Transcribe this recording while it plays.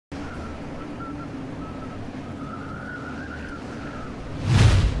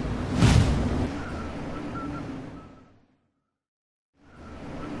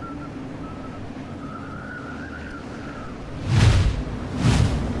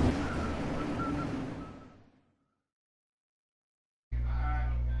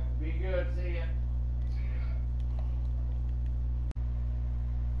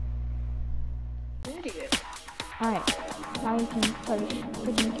Idiot. Alright, now you can try to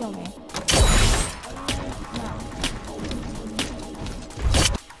freaking kill me. Now.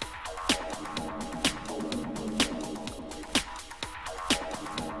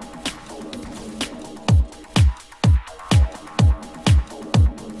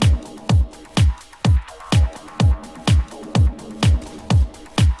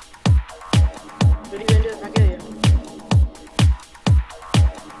 What are you gonna do if I kill you?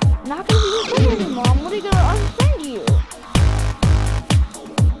 Not gonna be your friend, Mom. What are you gonna unsend you?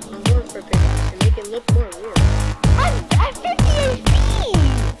 I'm going for a pickaxe to make it look more real. I'm 50 HP!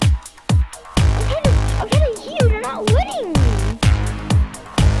 I'm trying to heal, you're not letting me!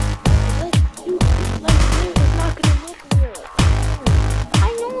 It's not gonna look real. I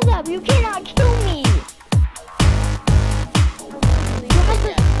know that, but you cannot kill me!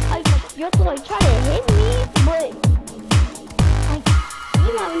 You have to like try to hit me, but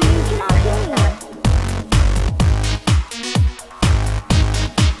like you cannot kill me.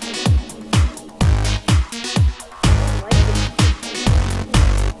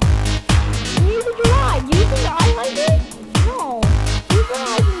 Neither do I. Do you think I like it? No. You've been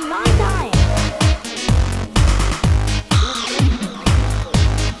like 9 times.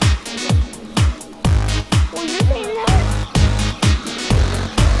 Well, you're saying that?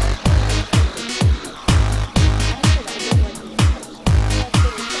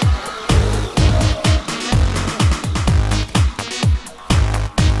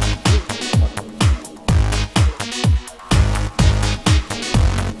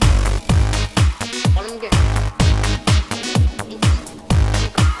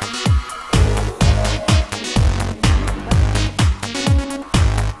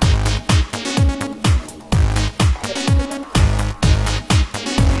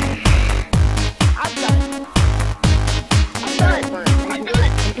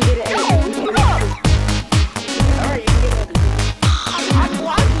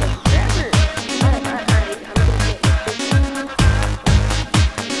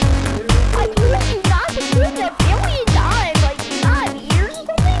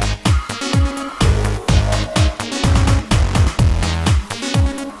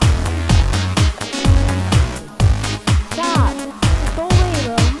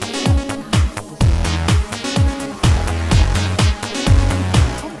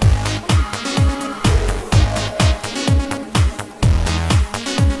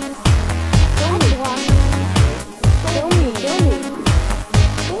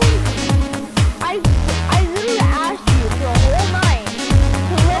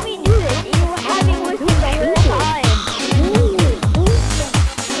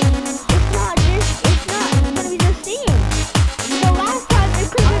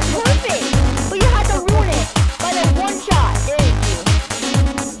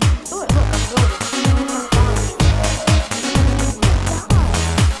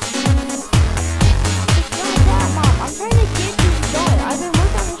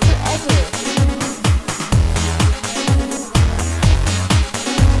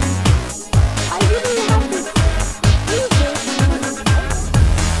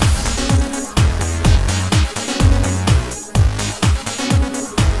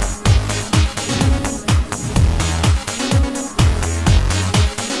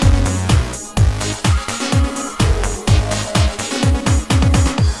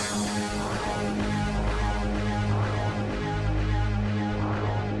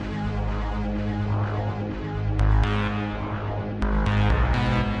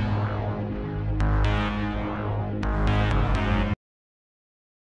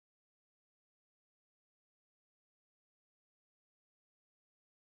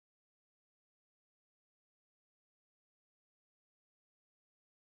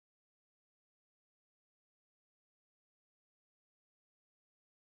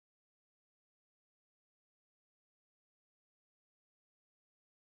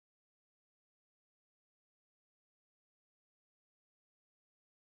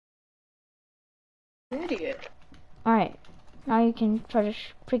 Idiot. Alright, now you can try to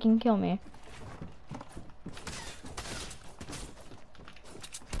freaking kill me.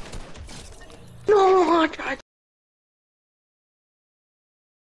 No, I tried.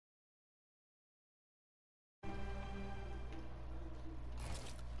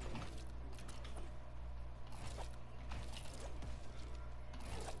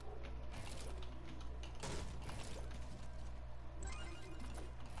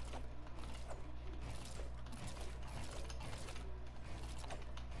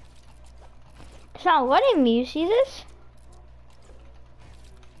 It's not letting me, you see this?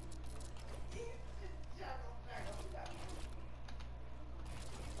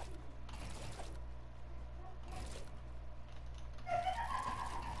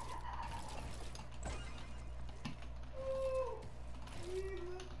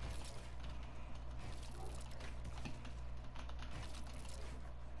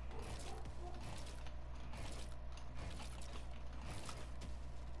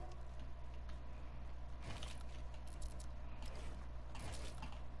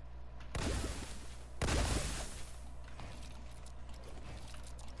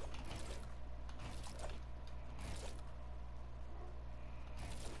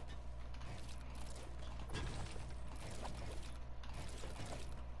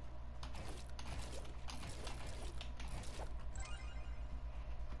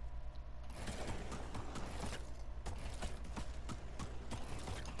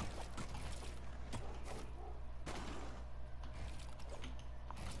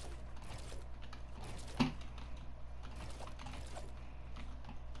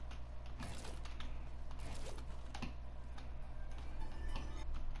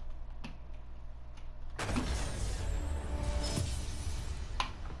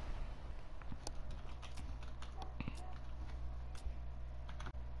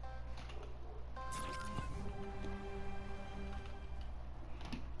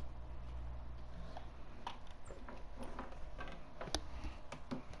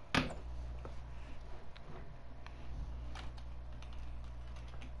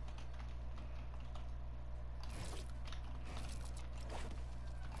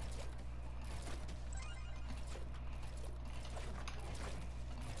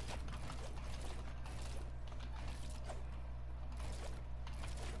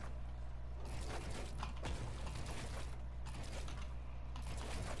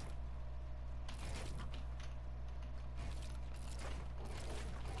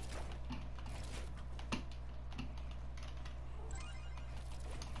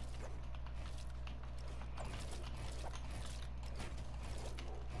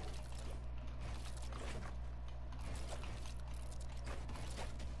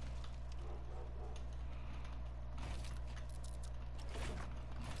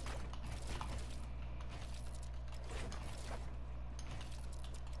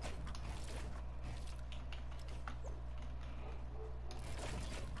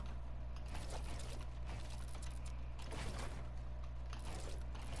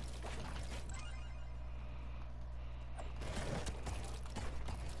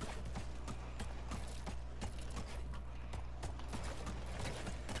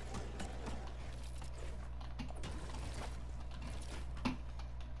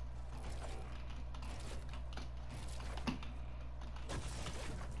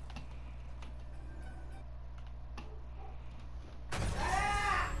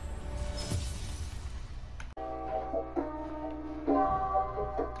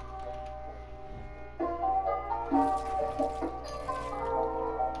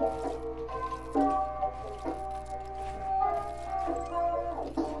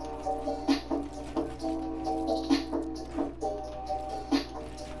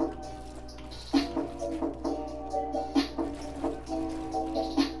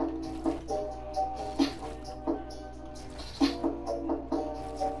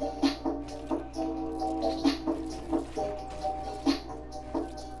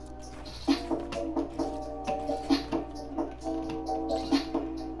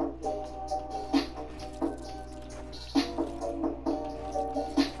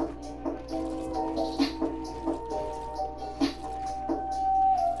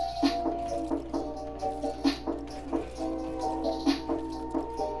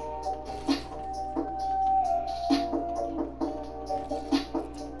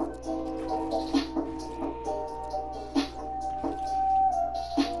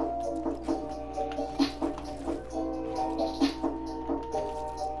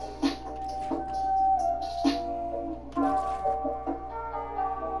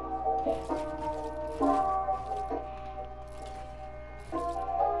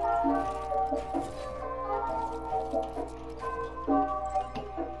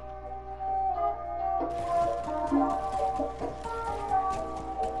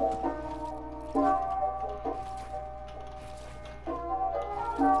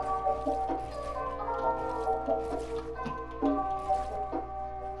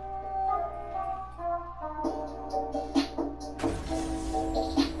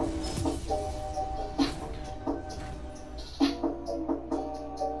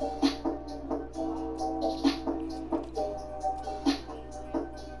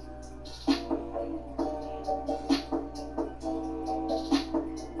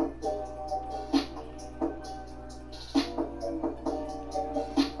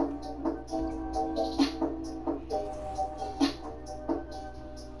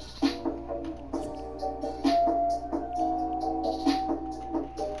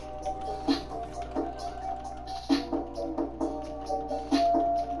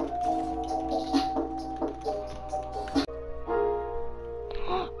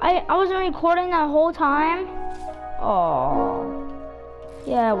 I wasn't recording that whole time? Oh.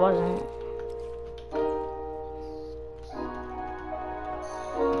 Yeah, I wasn't.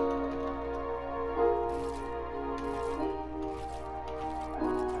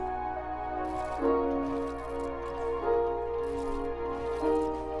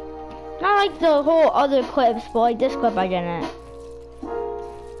 Not like the whole other clips, but like this clip I didn't.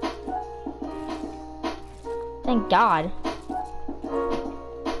 Thank God.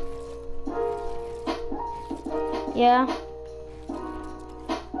 Yeah.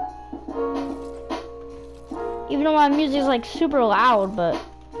 Even though my music is like super loud, but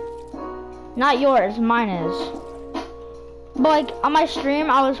not yours, mine is. But like on my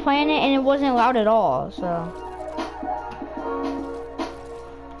stream, I was playing it and it wasn't loud at all, so.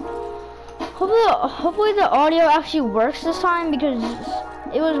 Hopefully the audio actually works this time because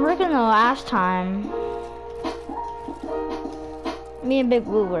it was working the last time. Me and Big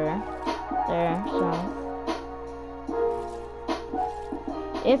Blue were there, so.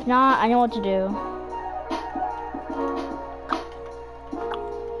 If not, I know what to do.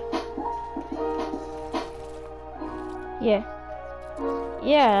 Yeah.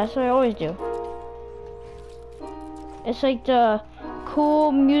 Yeah, that's what I always do. It's like the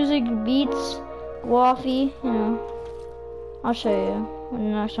cool music beats, Waffy, you know. I'll show you when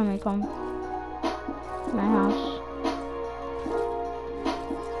the next time I come to my house.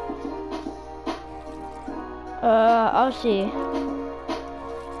 I'll see.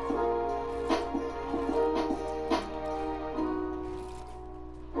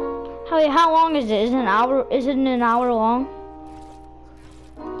 How long is it? Is it an hour? Is it an hour long?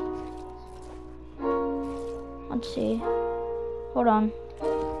 Let's see. Hold on.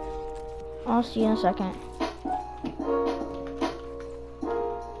 I'll see you in a second.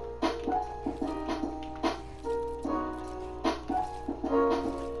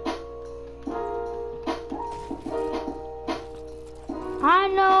 I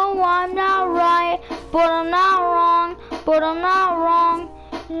know I'm not right, but I'm not wrong, but I'm not wrong.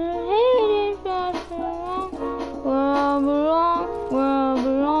 Where I belong, where I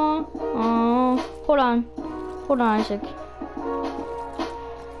belong. Oh, hold on, Isaac.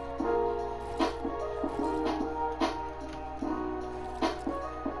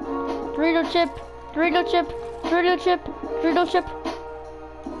 Dorito chip, Dorito chip, Dorito chip, Dorito chip.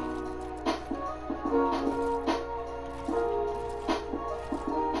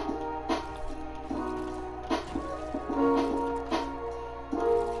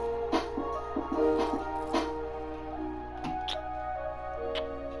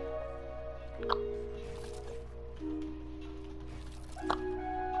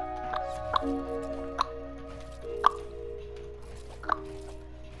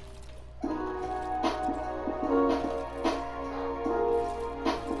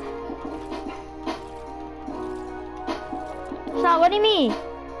 It's not letting me.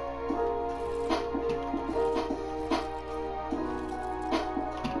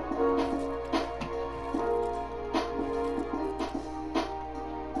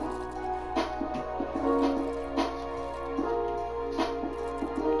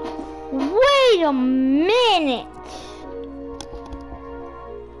 Wait a minute.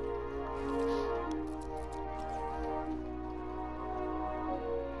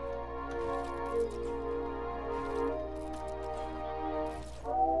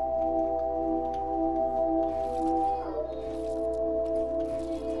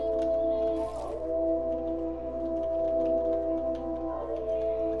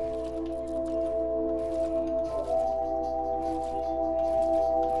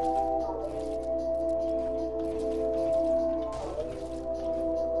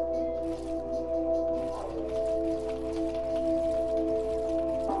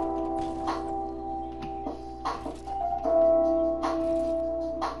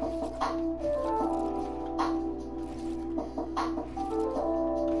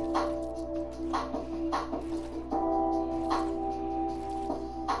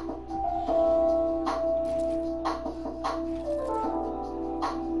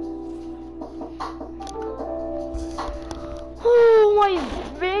 Oh my